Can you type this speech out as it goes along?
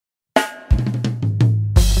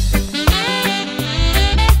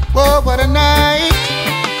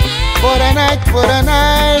what a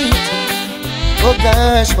night. Oh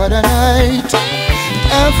gosh, what a night.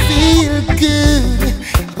 I feel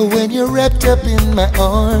good when you're wrapped up in my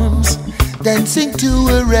arms, dancing to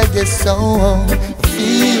a reggae song.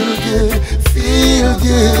 Feel good, feel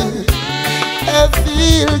good. I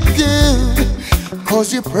feel good,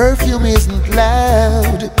 'cause your perfume isn't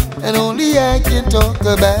loud, and only I can talk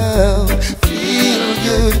about. Feel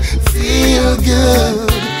good, feel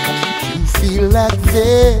good. You feel like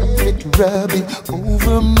velvet rubbing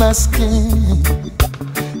over my skin,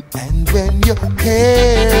 and when your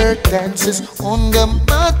hair dances under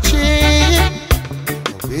my chin,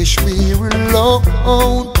 I wish we were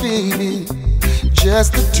alone, baby,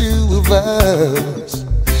 just the two of us.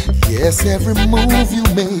 Yes, every move you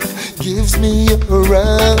make gives me a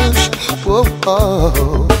rush. Whoa,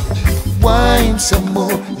 oh. Wine some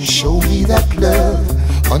more and show me that love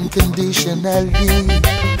unconditionally.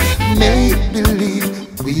 Make believe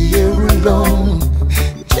we're alone,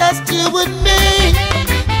 just you and me.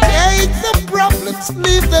 Take the problems,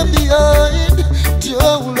 leave them behind.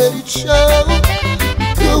 Don't let it show.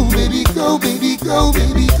 Go, baby, go, baby, go,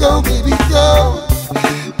 baby, go, baby, go.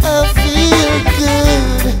 I feel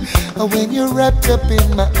good when you're wrapped up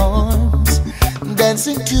in my arms,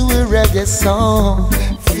 dancing to a reggae song.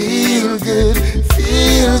 Feel good,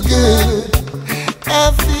 feel good.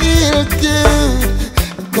 I feel good,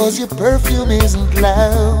 'cause your perfume isn't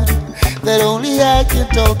loud, that only I can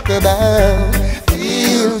talk about.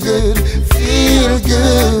 Feel good, feel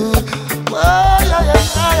good. Oh, yeah, yeah,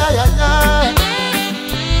 yeah, yeah, yeah.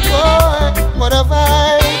 Boy, what a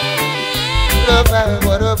vibe, what a vibe,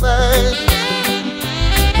 what a vibe.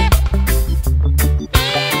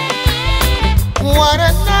 What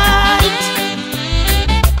a night,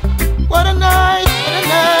 what a night, what a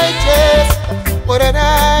night, yes, what a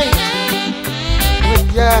night. Oh,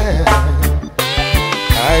 yeah.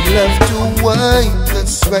 I'd love to wipe the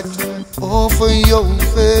sweat off of your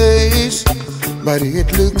face, but it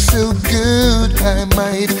looks so good I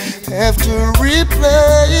might have to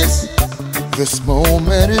replace. This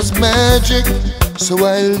moment is magic, so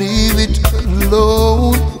I leave it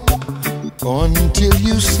alone until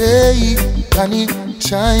you say, honey,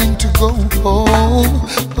 time to go home.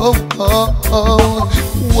 Oh, oh, oh.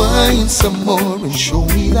 Wine some more and show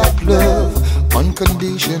me that love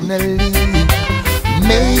unconditionally.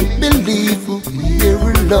 Make believe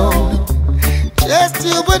we're alone, just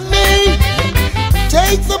you and me.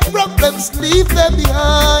 Take the problems, leave them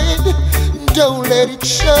behind. Don't let it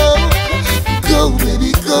show. Go,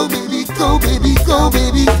 baby, go, baby, go, baby, go,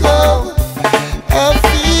 baby, go. I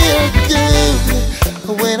feel good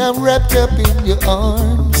when I'm wrapped up in your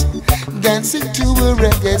arms, dancing to a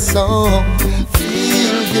reggae song.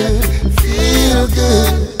 Feel good, feel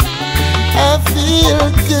good. I feel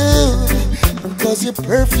good, 'cause your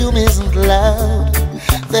perfume isn't loud,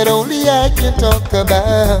 that only I can talk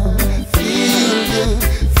about. Feel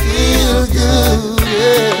good,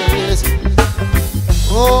 yes.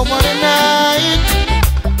 Oh, what a night,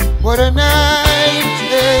 what a night,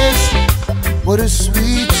 yes. What a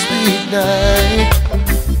sweet, sweet night,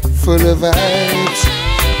 full of vibes.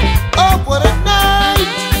 Oh, what a night,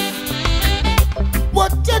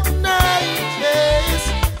 what a night, yes.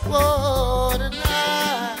 What a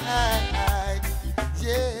night,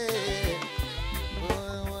 yeah. Oh,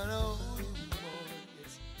 I wanna hold you more,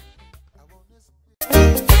 yes. I wanna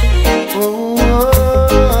oh,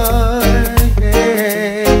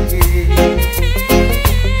 yeah.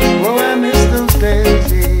 Oh, I miss those days,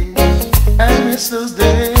 yeah. I miss those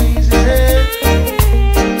days, yeah.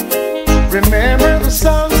 Remember the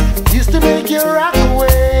songs used to make you rock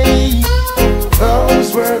away.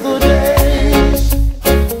 Those were the days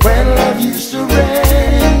when love used to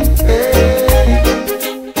rain, hey.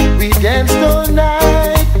 We danced all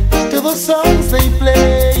night to the songs they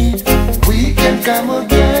played. We can come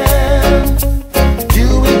again, do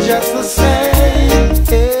it just the same,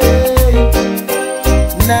 hey.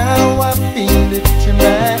 Now I feel it in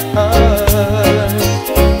my heart.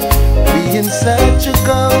 We in such a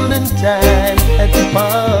golden time at the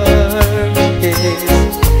park, yes.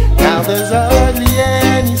 Now there's hardly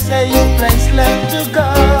any safe place left to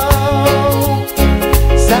go.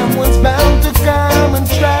 Someone's bound to come and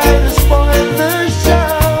try to spoil the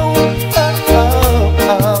show. Oh, oh,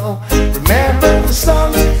 oh. Remember the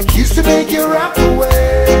songs used to make you rock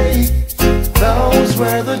away. Those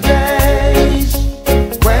were the days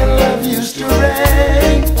when love used to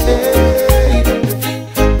rain, hey.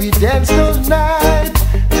 We danced all night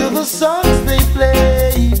to the songs they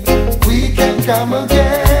played. We can come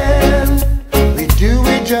again, we do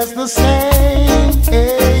it just the same,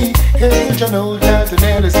 hey. Hey, John Old,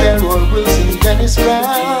 Nellis, Delroy Wilson, Dennis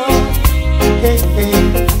Brown,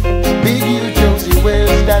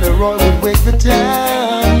 Roy would wake the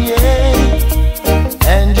town, yeah.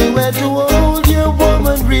 And you had to hold your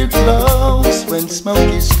woman real close when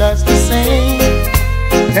Smokey starts to sing.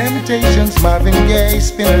 Temptations, Marvin Gaye,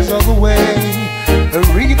 Spinners all the way,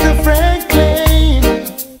 Aretha Franklin,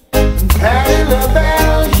 Patti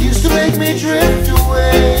LaBelle used to make me drift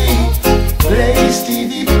away. Play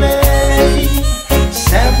Stevie Play,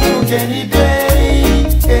 Sam Cooke any day,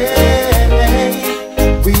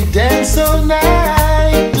 yeah. We dance all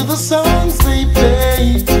night to the songs they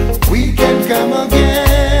play. We can come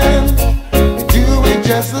again, we do it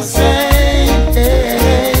just the same, yeah.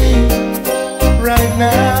 Right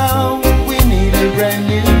now we need a brand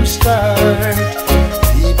new start.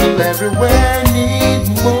 People everywhere need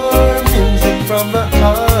more music from the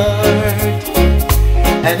heart.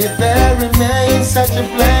 And if there remains such a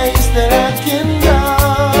place that I can go,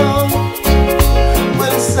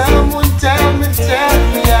 will someone tell me,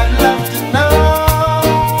 I'd love to know.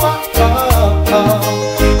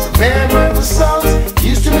 Remember the songs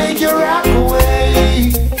used to make you rock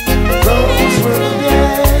away. Those were the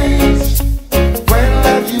days when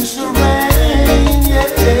love used to rain,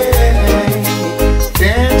 yeah.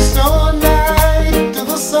 Dance all night to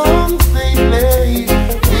the songs they play.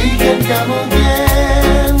 We can come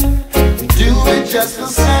again, do it just the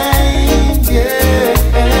same, yeah.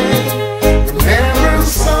 Remember the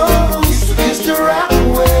songs used to rock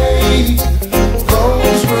away.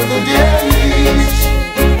 Those were the days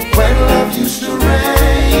when love used to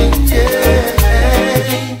rain, yeah.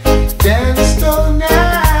 Danced all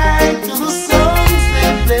night to the songs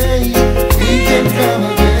they play. We can come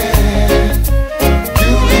again,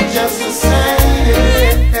 do it just the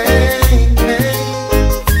same.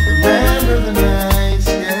 Remember the nights,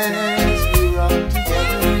 yes, we rocked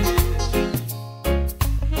together.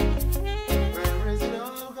 Where is it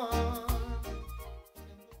all gone?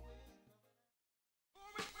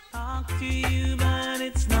 Talk to you, but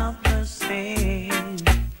it's not the same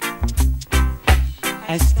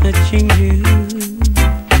as touching you.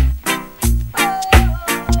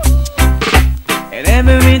 And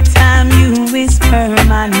every time you whisper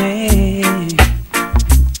my name,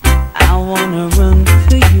 I wanna run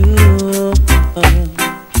to you.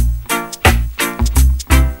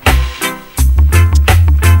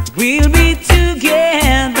 We'll be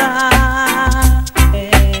together,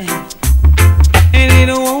 yeah. And it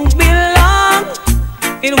won't be long,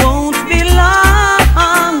 it won't be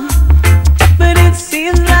long, but it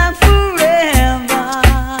seems like forever,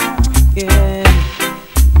 yeah.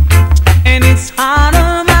 And it's hard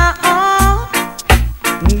on my own,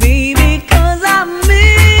 baby, 'cause I'm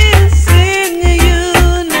missing you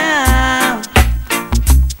now.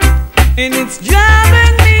 And it's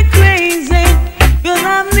driving me crazy, 'cause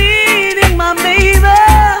I'm needing my baby.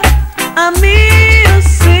 I'm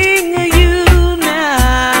missing you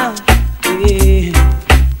now,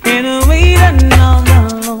 yeah. In a way that not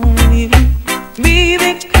alone,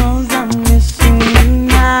 baby, 'cause I'm missing you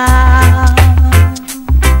now.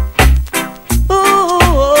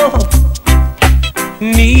 Ooh,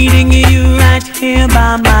 needing you right here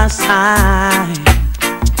by my side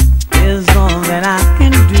is all that I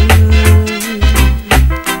can do.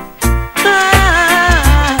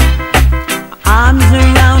 Arms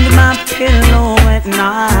around my pillow at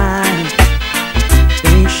night,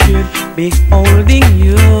 they should be holding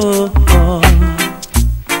you.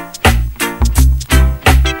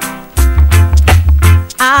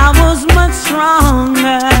 I was much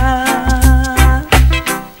stronger.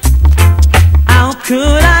 How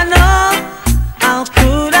could I know? How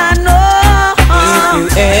could I know? If you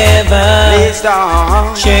ever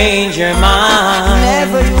change your mind,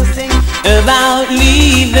 Never you think about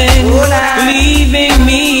leaving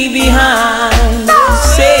me behind.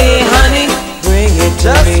 Say, honey, bring it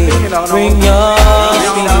to Just me. bring it on Bring home. your Bring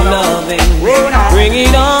it sweet on home. loving. Bring it on. Bring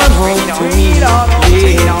it on home to me.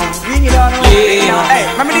 Bring it on. Yeah. Hey,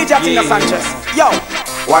 let me DJ Tinga Sanchez. Yo.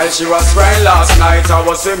 While she was crying last night, I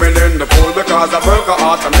was swimming in the pool because I broke her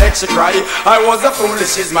heart and make she cry. I was a fool,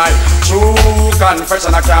 this is my true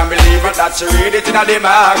confession. I can't believe it that she read it in the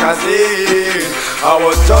magazine. I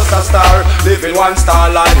was just a star, living one star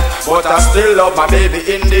life, but I still love my baby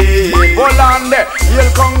indeed. Hold on there,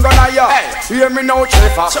 you'll come gonna ya. Hear me now,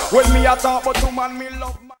 Chiffa. When me a talk, but to man me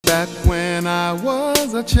love my. Back when I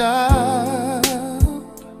was a child,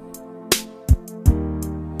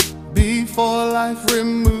 before life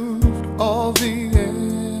removed all the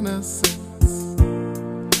innocence,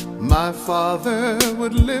 my father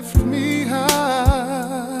would lift me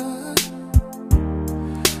high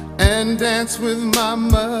and dance with my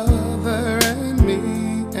mother and me,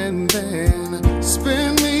 and then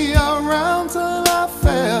spin me around till I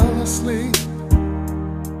fell asleep.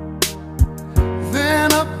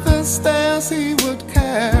 stairs he would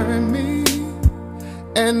carry me,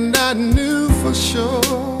 and I knew for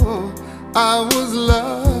sure I was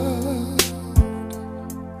loved.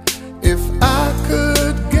 If I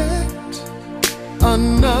could get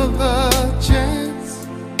another chance,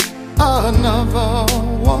 another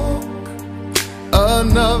walk,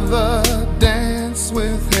 another dance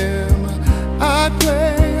with him, I'd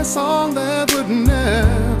play a song that would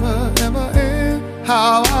never, ever end.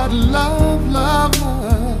 How I'd love, love,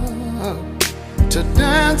 love to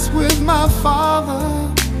dance with my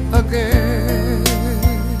father again.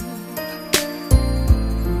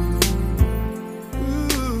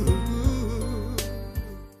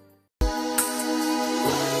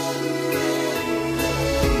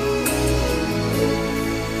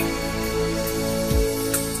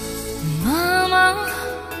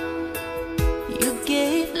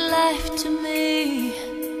 To me,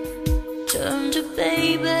 turned a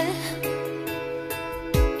baby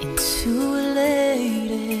into a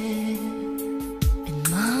lady. And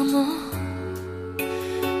mama,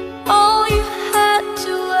 all you had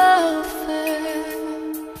to offer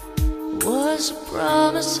was a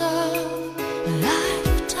promise of a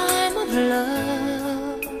lifetime of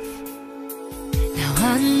love. Now I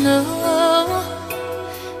know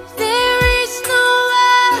there is no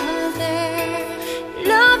other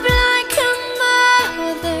love like a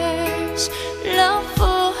mother's love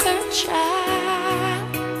for her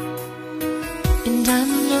child. And I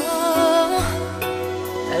know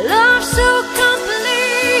a love so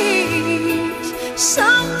complete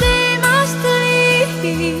someday must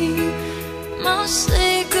leave, must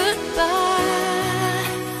say goodbye.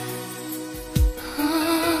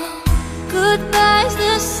 Oh, goodbye's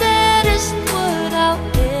the saddest word I'll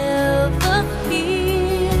ever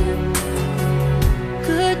hear.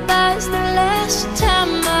 Goodbye's the last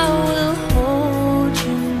time I will hold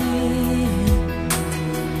you near.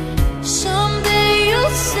 Someday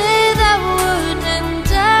you'll say that word and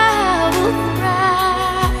I will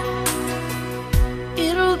cry.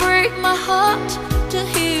 It'll break my heart to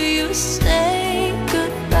hear you say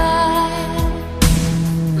goodbye.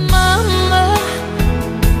 Mama,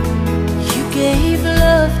 you gave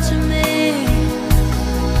love to me,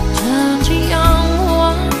 turned a young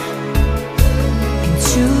one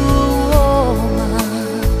into a woman.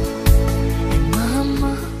 And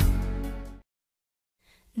mama,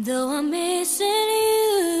 though I'm missing you,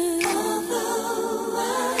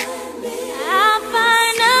 I'll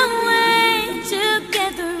find a way to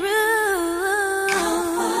get through.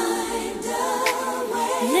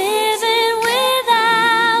 Living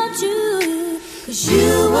without you, 'cause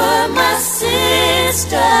you were my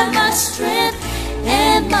sister, my strength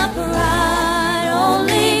and my pride.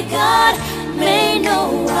 Only God may know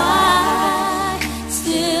why.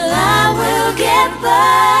 Still I will get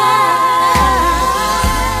by.